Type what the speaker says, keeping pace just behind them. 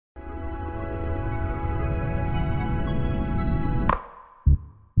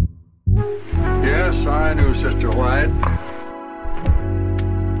Yes, I knew Sister White.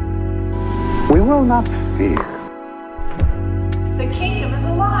 We will not fear. The kingdom is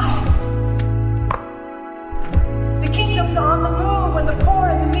alive. The kingdom's on the move with the poor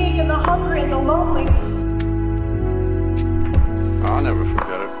and the meek and the hungry and the lonely. I'll never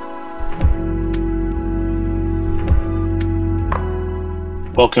forget it.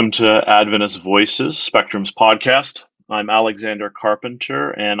 Welcome to Adventist Voices, Spectrum's podcast. I'm Alexander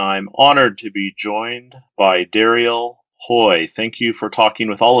Carpenter, and I'm honored to be joined by Darriel. Hoy. Thank you for talking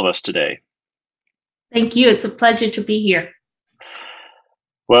with all of us today. Thank you. It's a pleasure to be here.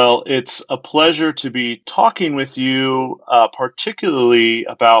 Well, it's a pleasure to be talking with you, particularly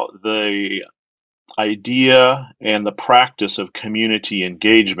about the idea and the practice of community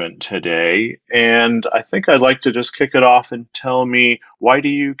engagement today. And I think I'd like to just kick it off and tell me, why do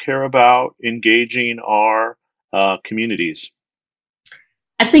you care about engaging our communities?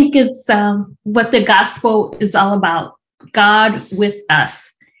 I think it's what the gospel is all about, God with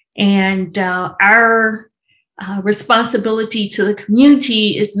us. And our responsibility to the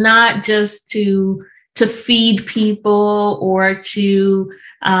community is not just to feed people or to,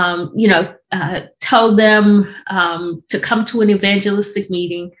 tell them to come to an evangelistic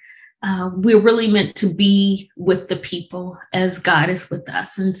meeting. We're really meant to be with the people as God is with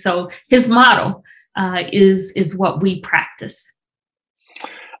us. And so his model is what we practice.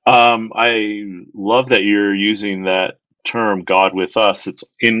 I love that you're using that term, God with us. It's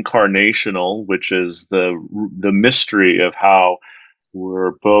incarnational, which is the mystery of how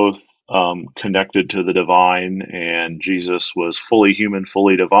we're both connected to the divine, and Jesus was fully human,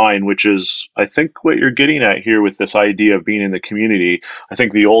 fully divine, which is, I think, what you're getting at here with this idea of being in the community. I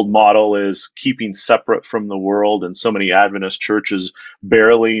think the old model is keeping separate from the world, and so many Adventist churches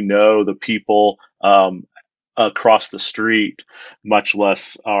barely know the people across the street, much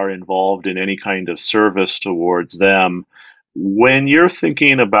less are involved in any kind of service towards them. When you're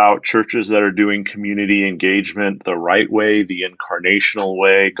thinking about churches that are doing community engagement the right way, the incarnational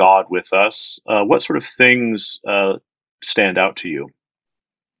way, God with us, what sort of things stand out to you?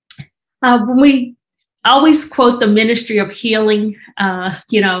 We always quote the ministry of healing,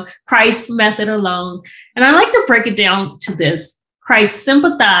 Christ's method alone. And I like to break it down to this. Christ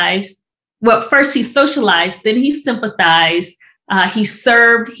sympathized. Well, first he socialized, then he sympathized, he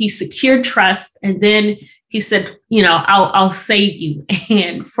served, he secured trust, and then he said, I'll save you.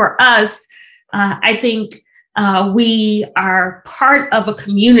 And for us, I think we are part of a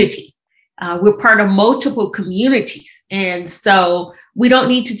community. We're part of multiple communities. And so we don't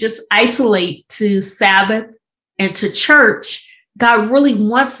need to just isolate to Sabbath and to church. God really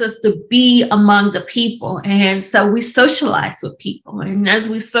wants us to be among the people. And so we socialize with people. And as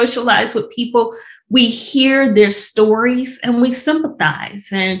we socialize with people, we hear their stories and we sympathize.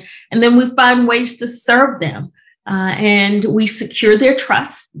 And then we find ways to serve them. And we secure their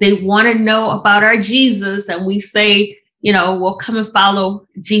trust. They want to know about our Jesus. And we say, well, come and follow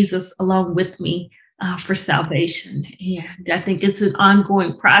Jesus along with me for salvation. And I think it's an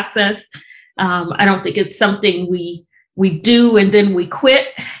ongoing process. I don't think it's something we do and then we quit,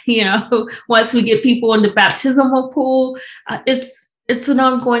 once we get people in the baptismal pool. It's an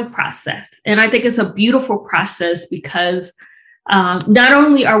ongoing process. And I think it's a beautiful process because not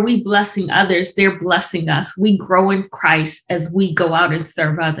only are we blessing others, they're blessing us. We grow in Christ as we go out and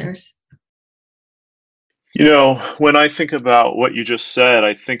serve others. When I think about what you just said,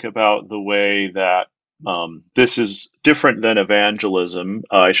 I think about the way that this is different than evangelism.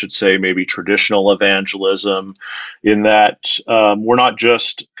 I should say maybe traditional evangelism, in that we're not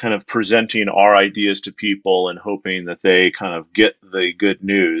just kind of presenting our ideas to people and hoping that they kind of get the good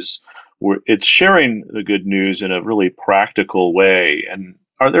news. It's sharing the good news in a really practical way. And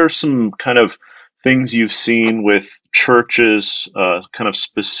are there some kind of things you've seen with churches, kind of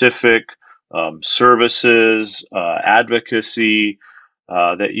specific services, advocacy,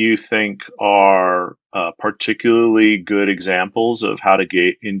 that you think are particularly good examples of how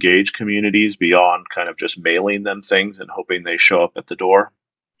to engage communities beyond kind of just mailing them things and hoping they show up at the door?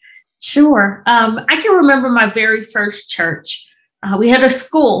 Sure. I can remember my very first church. We had a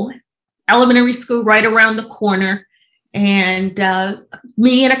school, elementary school right around the corner. And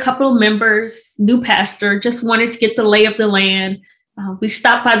me and a couple of members, new pastor, just wanted to get the lay of the land. We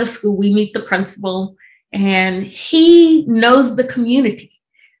stopped by the school, we meet the principal, and he knows the community.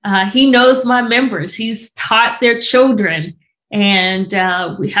 He knows my members. He's taught their children.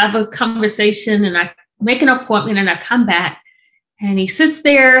 And we have a conversation, and I make an appointment, and I come back, and he sits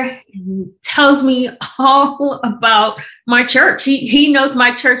there and tells me all about my church. He knows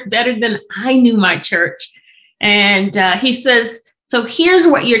my church better than I knew my church. And he says, so here's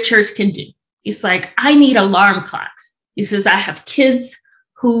what your church can do. He's like, I need alarm clocks. He says, I have kids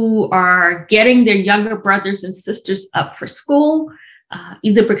who are getting their younger brothers and sisters up for school,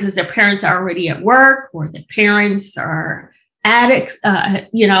 either because their parents are already at work or their parents are addicts, and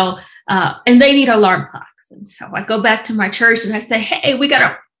they need alarm clocks. And so I go back to my church and I say, hey, we got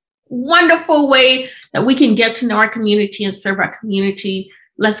a wonderful way that we can get to know our community and serve our community.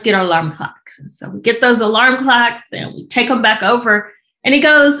 Let's get alarm clocks. And so we get those alarm clocks and we take them back over. And he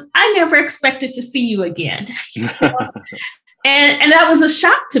goes, I never expected to see you again. And that was a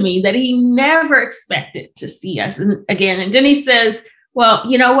shock to me that he never expected to see us again. And then he says, well,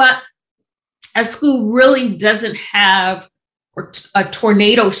 you know what? Our school really doesn't have a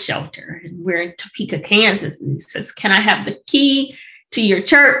tornado shelter. And we're in Topeka, Kansas. And he says, can I have the key to your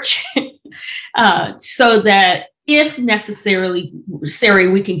church so that if necessary,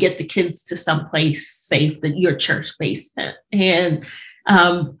 we can get the kids to someplace safe, your church basement? And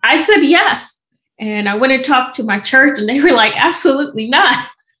I said yes. And I went and talked to my church and they were like, absolutely not.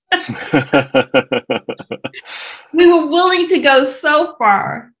 We were willing to go so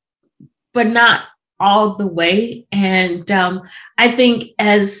far, but not all the way. And I think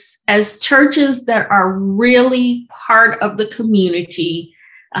as churches that are really part of the community,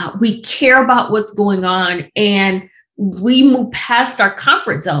 we care about what's going on and we move past our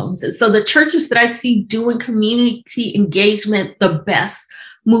comfort zones. And so the churches that I see doing community engagement the best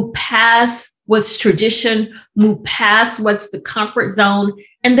move past what's tradition, move past what's the comfort zone,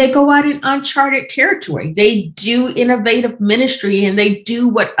 and they go out in uncharted territory. They do innovative ministry and they do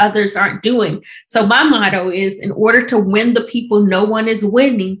what others aren't doing. So my motto is, in order to win the people no one is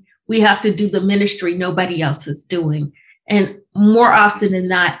winning, we have to do the ministry nobody else is doing. And more often than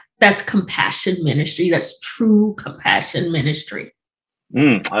not, that's compassion ministry. That's true compassion ministry.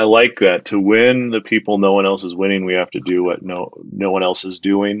 I like that. To win the people no one else is winning, we have to do what no one else is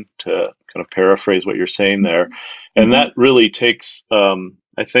doing, to kind of paraphrase what you're saying there. And that really takes,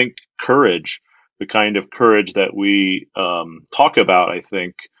 I think, courage, the kind of courage that we talk about, I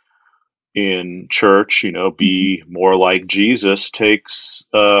think, in church. Be more like Jesus takes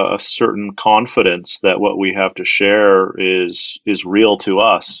a certain confidence that what we have to share is real to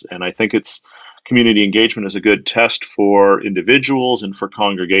us. And I think community engagement is a good test for individuals and for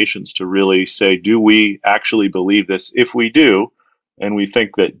congregations to really say, do we actually believe this? If we do, and we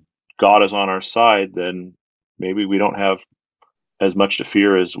think that God is on our side, then maybe we don't have as much to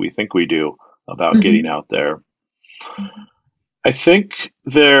fear as we think we do about getting out there. I think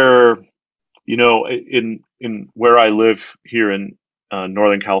in where I live here in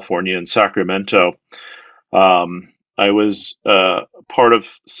Northern California in Sacramento, I was part of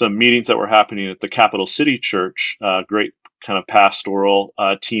some meetings that were happening at the Capital City Church, great kind of pastoral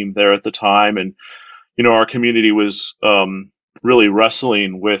team there at the time. And, our community was really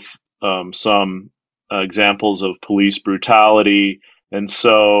wrestling with some examples of police brutality. And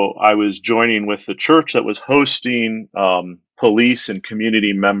so I was joining with the church that was hosting police and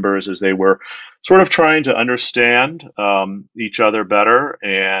community members as they were sort of trying to understand each other better.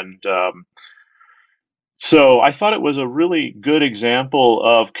 And so I thought it was a really good example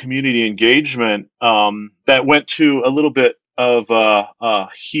of community engagement that went to a little bit of a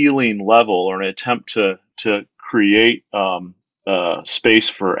healing level, or an attempt to create space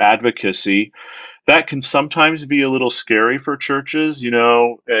for advocacy. That can sometimes be a little scary for churches.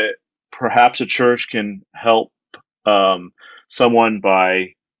 Perhaps a church can help someone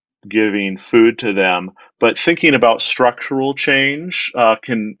by giving food to them, but thinking about structural change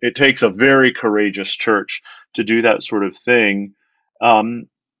it takes a very courageous church to do that sort of thing.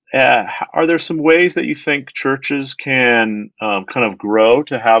 Are there some ways that you think churches can kind of grow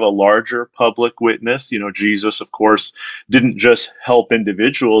to have a larger public witness? Jesus, of course, didn't just help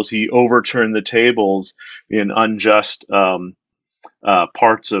individuals; he overturned the tables in unjust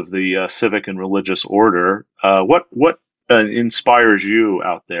parts of the civic and religious order. What inspires you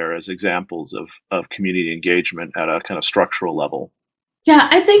out there as examples of community engagement at a kind of structural level? Yeah,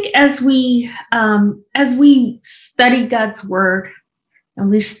 I think as we study God's word and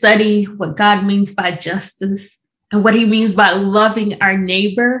we study what God means by justice and what he means by loving our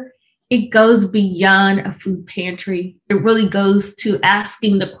neighbor, it goes beyond a food pantry. It really goes to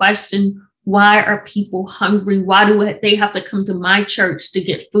asking the question, why are people hungry? Why do they have to come to my church to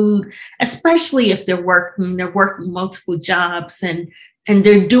get food, especially if they're working multiple jobs and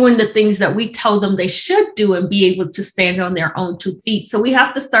they're doing the things that we tell them they should do and be able to stand on their own 2 feet. So we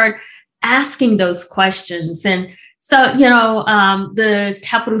have to start asking those questions. And so, the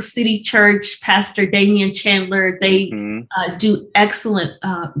Capital City Church, Pastor Damian Chandler, they do excellent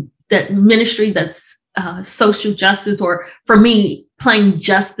that ministry that's social justice, or for me, playing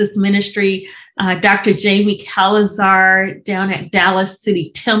justice ministry. Dr. Jamie Calazar down at Dallas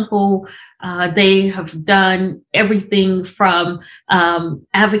City Temple, they have done everything from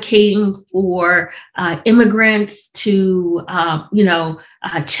advocating for immigrants to,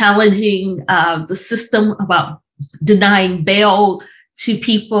 challenging the system about denying bail to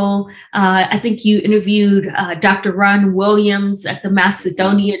people. I think you interviewed Dr. Ron Williams at the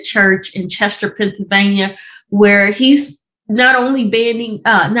Macedonia Church in Chester, Pennsylvania, where he's not only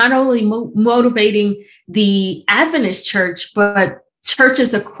motivating the Adventist church, but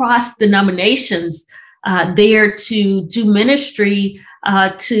churches across denominations there to do ministry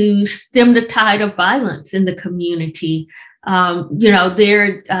to stem the tide of violence in the community.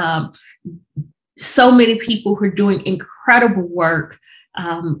 There are so many people who are doing incredible work,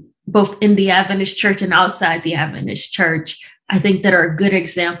 both in the Adventist church and outside the Adventist church, I think, that are good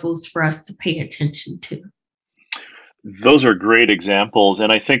examples for us to pay attention to. Those are great examples,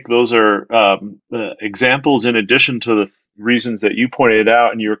 and I think those are examples in addition to the reasons that you pointed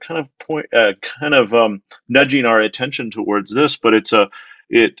out, and you're kind of nudging our attention towards this. But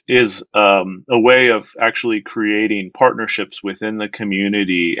it is a way of actually creating partnerships within the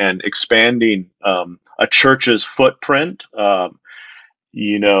community and expanding a church's footprint. So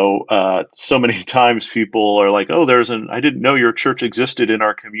many times people are like, "Oh, I didn't know your church existed in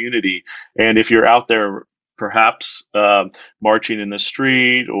our community," and if you're out there, perhaps marching in the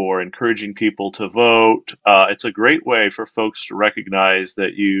street or encouraging people to vote, it's a great way for folks to recognize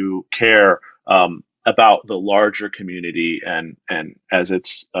that you care about the larger community, and as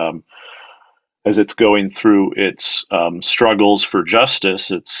it's going through its struggles for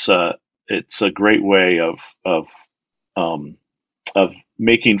justice, it's a great way of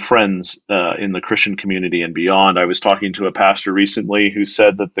making friends in the Christian community and beyond. I was talking to a pastor recently who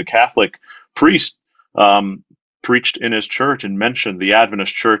said that the Catholic priest preached in his church and mentioned the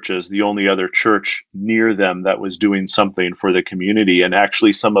Adventist church as the only other church near them that was doing something for the community. And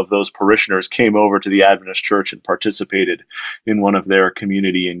actually, some of those parishioners came over to the Adventist church and participated in one of their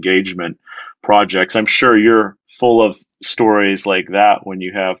community engagement projects. I'm sure you're full of stories like that when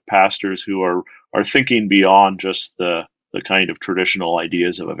you have pastors who are thinking beyond just the kind of traditional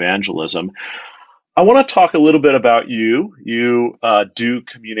ideas of evangelism. I want to talk a little bit about you. You do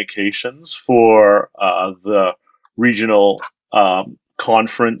communications for the regional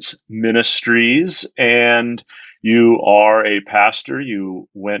conference ministries, and you are a pastor. You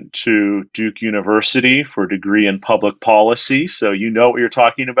went to Duke University for a degree in public policy, so you know what you're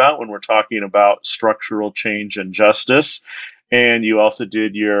talking about when we're talking about structural change and justice. And you also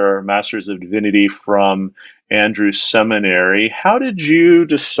did your Master's of Divinity from Andrews Seminary. How did you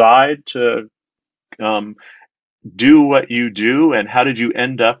decide to do what you do, and how did you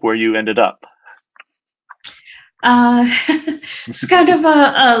end up where you ended up? It's kind of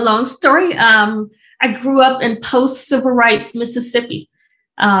a long story. I grew up in post-civil rights Mississippi.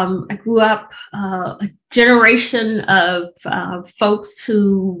 I grew up a generation of folks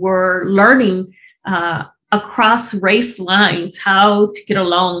who were learning across race lines how to get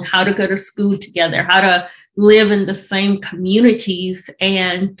along, how to go to school together, how to live in the same communities.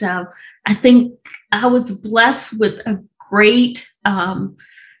 And I think I was blessed with a great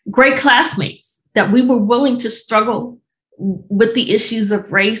classmates that we were willing to struggle with the issues of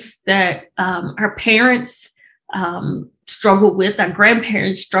race that our parents struggled with, our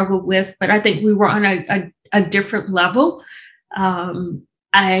grandparents struggled with, but I think we were on a different level.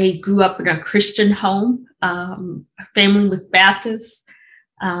 I grew up in a Christian home. Our family was Baptist.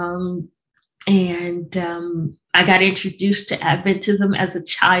 And I got introduced to Adventism as a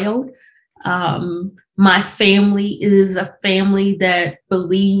child. My family is a family that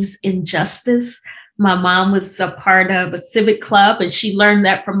believes in justice. My mom was a part of a civic club, and she learned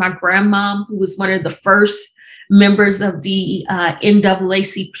that from my grandmom, who was one of the first members of the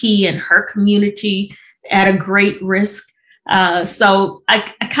NAACP in her community at a great risk. So I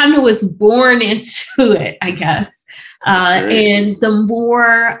kind of was born into it, I guess. And the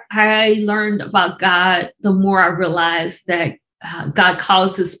more I learned about God, the more I realized that God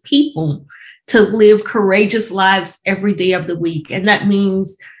calls his people to live courageous lives every day of the week. And that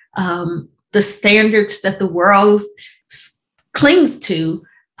means the standards that the world clings to,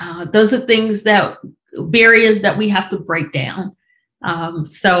 those are barriers that we have to break down.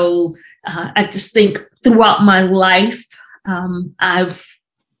 So I just think throughout my life, I've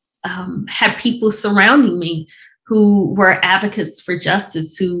had people surrounding me who were advocates for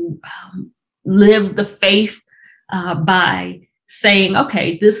justice, who lived the faith by saying,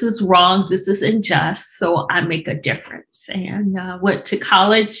 okay, this is wrong, this is unjust, so I make a difference. And went to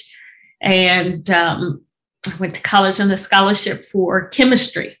college and I went to college on a scholarship for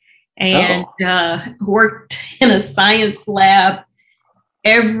chemistry, and worked in a science lab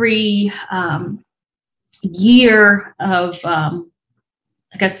every year of, I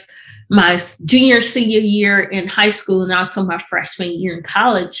guess, my senior year in high school, and also my freshman year in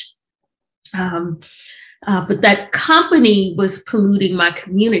college. But that company was polluting my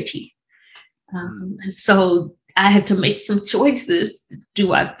community. So I had to make some choices.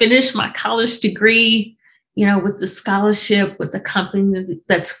 Do I finish my college degree, with the scholarship with the company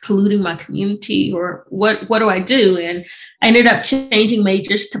that's polluting my community, or what do I do? And I ended up changing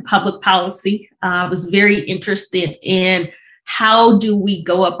majors to public policy. I was very interested in how do we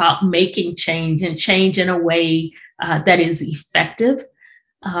go about making change, and change in a way that is effective.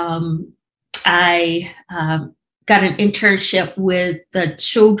 I got an internship with the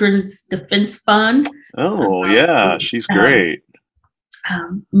Children's Defense Fund. Oh, yeah, she's great.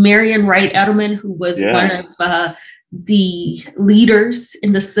 Marion Wright Edelman, who was one of the leaders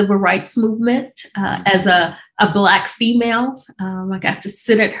in the civil rights movement as a Black female. I got to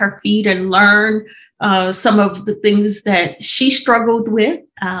sit at her feet and learn some of the things that she struggled with.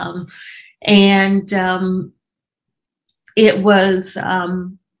 And it was,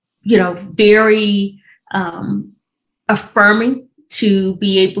 very affirming to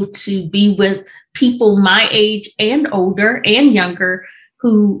be able to be with people my age and older and younger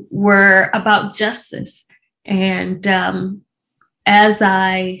who were about justice. And as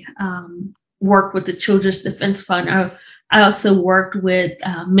I worked with the Children's Defense Fund, I also worked with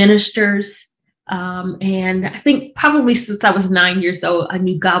ministers. And I think probably since I was 9 years old, I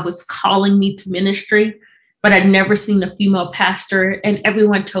knew God was calling me to ministry, but I'd never seen a female pastor, and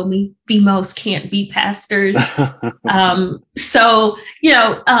everyone told me females can't be pastors.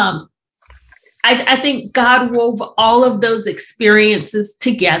 I think God wove all of those experiences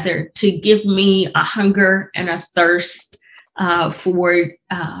together to give me a hunger and a thirst for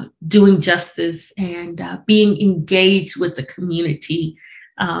doing justice and being engaged with the community.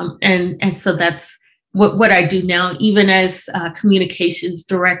 And so that's what I do now, even as communications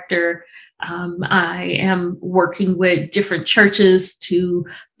director. I am working with different churches to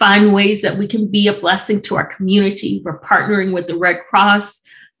find ways that we can be a blessing to our community. We're partnering with the Red Cross,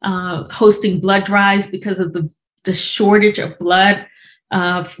 hosting blood drives because of the shortage of blood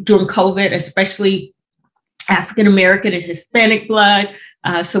during COVID, especially African American and Hispanic blood.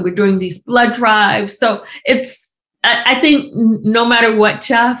 So we're doing these blood drives. So I think no matter what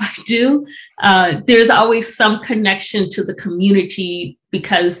job I do, there's always some connection to the community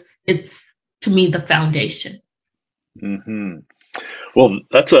because it's, to me, the foundation. Mm-hmm. Well,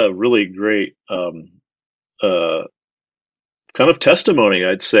 that's a really great kind of testimony,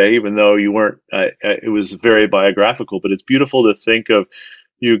 I'd say, even though you weren't, it was very biographical, but it's beautiful to think of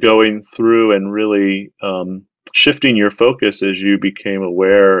you going through and really shifting your focus as you became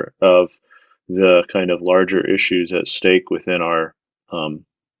aware of the kind of larger issues at stake within our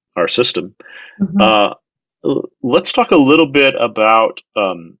system. Mm-hmm. Let's talk a little bit about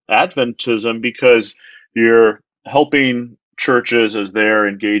Adventism, because you're helping churches as they're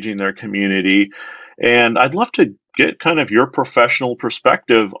engaging their community. And I'd love to get kind of your professional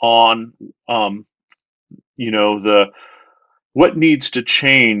perspective on, what needs to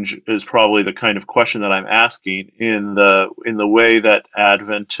change is probably the kind of question that I'm asking in the way that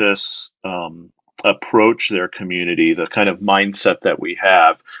Adventists approach their community, the kind of mindset that we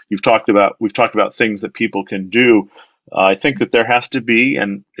have. We've talked about things that people can do. I think that there has to be,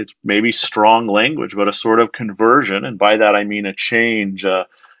 and it's maybe strong language, but a sort of conversion. And by that, I mean a change.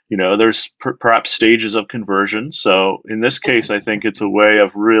 There's perhaps stages of conversion. So in this case, I think it's a way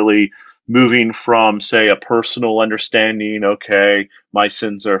of really moving from, say, a personal understanding, okay, my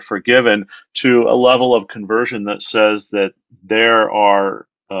sins are forgiven, to a level of conversion that says that there are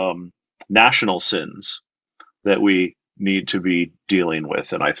national sins that we need to be dealing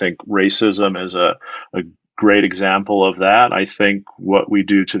with. And I think racism is a great example of that. I think what we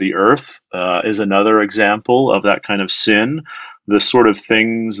do to the earth is another example of that kind of sin. The sort of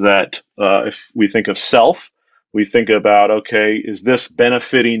things that if we think of self, we think about, okay, is this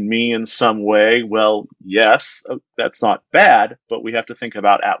benefiting me in some way? Well, yes, that's not bad, but we have to think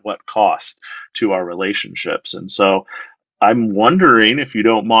about at what cost to our relationships. And so I'm wondering if you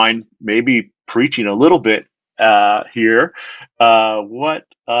don't mind maybe preaching a little bit here. What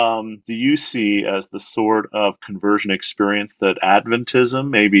do you see as the sort of conversion experience that Adventism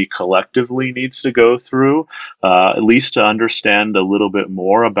maybe collectively needs to go through, at least to understand a little bit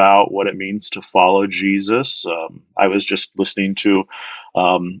more about what it means to follow Jesus? I was just listening to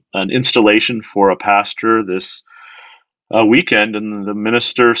an installation for a pastor this weekend, and the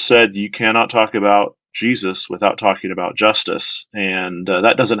minister said, "You cannot talk about Jesus without talking about justice," and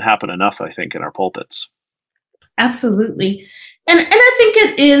that doesn't happen enough, I think, in our pulpits. Absolutely. And I think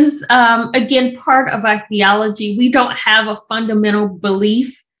it is, again, part of our theology. We don't have a fundamental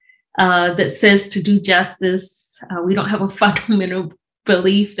belief that says to do justice. We don't have a fundamental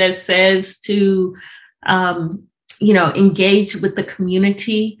belief that says to, engage with the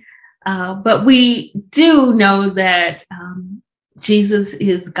community. But we do know that Jesus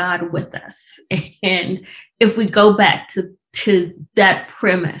is God with us. And if we go back to that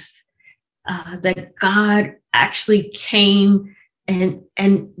premise, that God actually came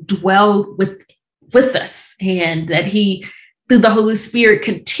and dwelled with us, and that he, through the Holy Spirit,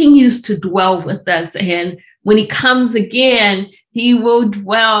 continues to dwell with us. And when he comes again, he will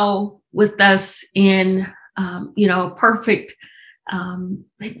dwell with us in, perfect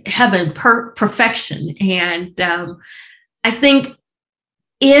heaven, perfection. And I think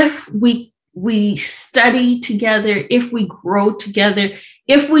if we study together, if we grow together,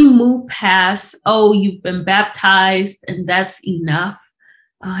 if we move past, oh, you've been baptized and that's enough.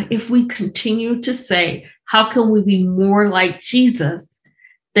 If we continue to say, how can we be more like Jesus?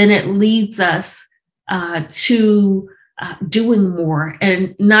 Then it leads us to doing more,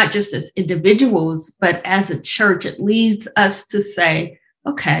 and not just as individuals, but as a church. It leads us to say,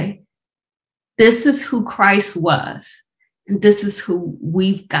 okay, this is who Christ was, and this is who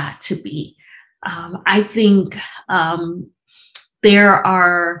we've got to be. I think there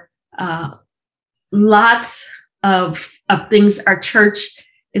are lots of things our church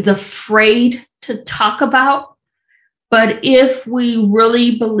is afraid to talk about. But if we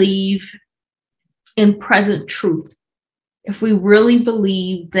really believe in present truth, if we really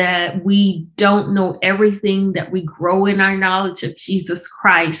believe that we don't know everything, that we grow in our knowledge of Jesus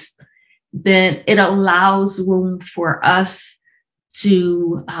Christ, then it allows room for us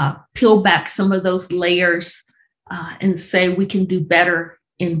to peel back some of those layers and say we can do better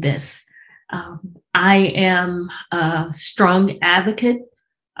in this. I am a strong advocate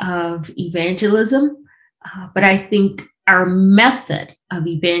of evangelism, but I think our method of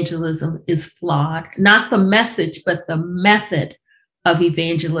evangelism is flawed. Not the message, but the method of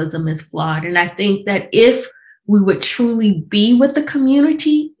evangelism is flawed. And I think that if we would truly be with the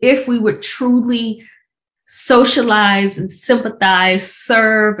community, if we would truly socialize and sympathize,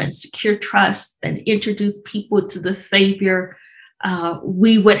 serve and secure trust and introduce people to the Savior,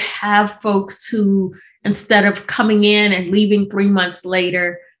 we would have folks who, instead of coming in and leaving 3 months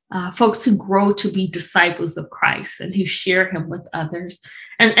later, folks who grow to be disciples of Christ and who share him with others.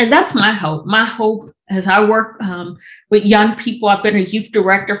 And that's my hope. My hope as I work with young people, I've been a youth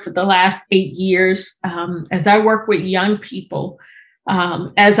director for the last 8 years. As I work with young people,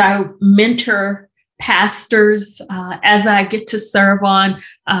 as I mentor pastors, as I get to serve on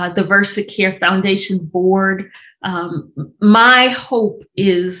the VersaCare Foundation board, my hope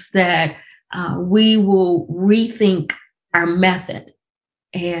is that we will rethink our method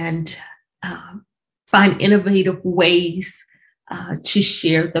and find innovative ways to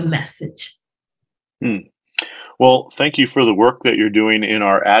share the message. Well, thank you for the work that you're doing in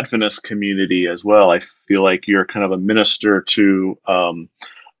our Adventist community as well. I feel like you're kind of a minister to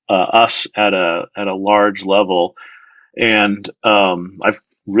us at a large level, and I've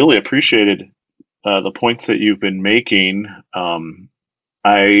really appreciated the points that you've been making.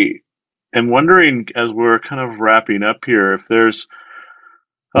 I am wondering, as we're kind of wrapping up here, if there's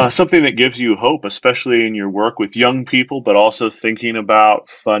something that gives you hope, especially in your work with young people, but also thinking about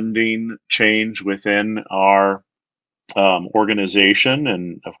funding change within our organization,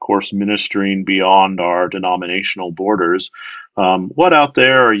 and of course, ministering beyond our denominational borders. What out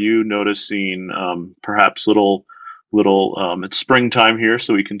there are you noticing? Perhaps little. It's springtime here,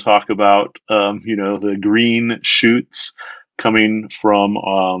 so we can talk about the green shoots coming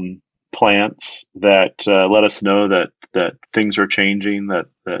from plants that let us know that things are changing, that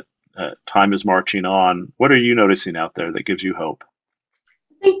time is marching on. What are you noticing out there that gives you hope?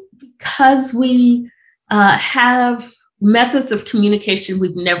 I think because we have methods of communication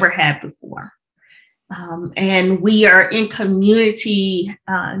we've never had before. And we are in community,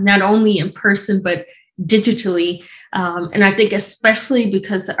 not only in person, but digitally. And I think especially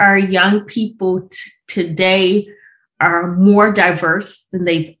because our young people today are more diverse than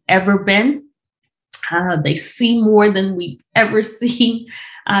they've ever been. They see more than we've ever seen.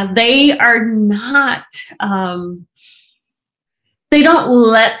 They are not, they don't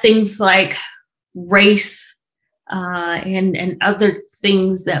let things like race and other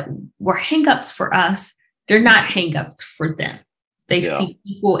things that were hangups for us, they're not hangups for them. They see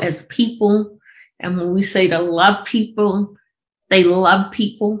people as people, And when we say to love people, they love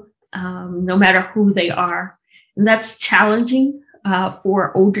people, no matter who they are. And that's challenging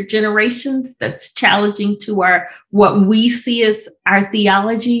for older generations. That's challenging to what we see as our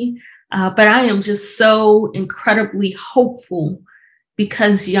theology. But I am just so incredibly hopeful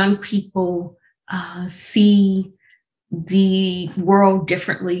because young people see the world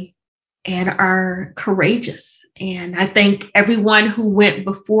differently and are courageous. And I thank everyone who went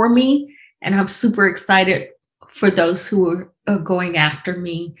before me, and I'm super excited for those who are going after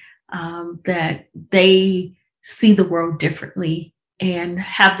me, that they see the world differently and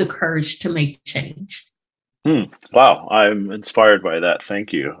have the courage to make change. Wow, I'm inspired by that.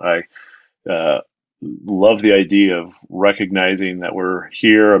 Thank you. I love the idea of recognizing that we're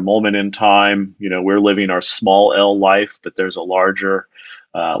here, a moment in time. We're living our small L life, but there's a larger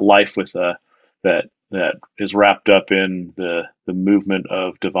life with that is wrapped up in the movement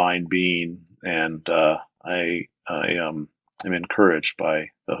of divine being. And I am encouraged by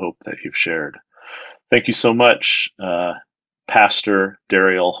the hope that you've shared. Thank you so much, Pastor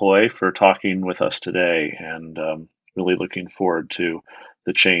Darriel Hoy, for talking with us today, and really looking forward to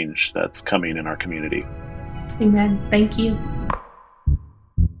the change that's coming in our community. Amen. Thank you.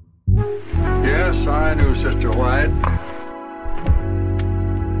 Yes, I do, Sister White.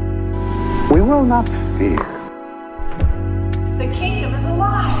 We will not fear. The kingdom is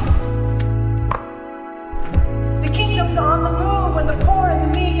alive.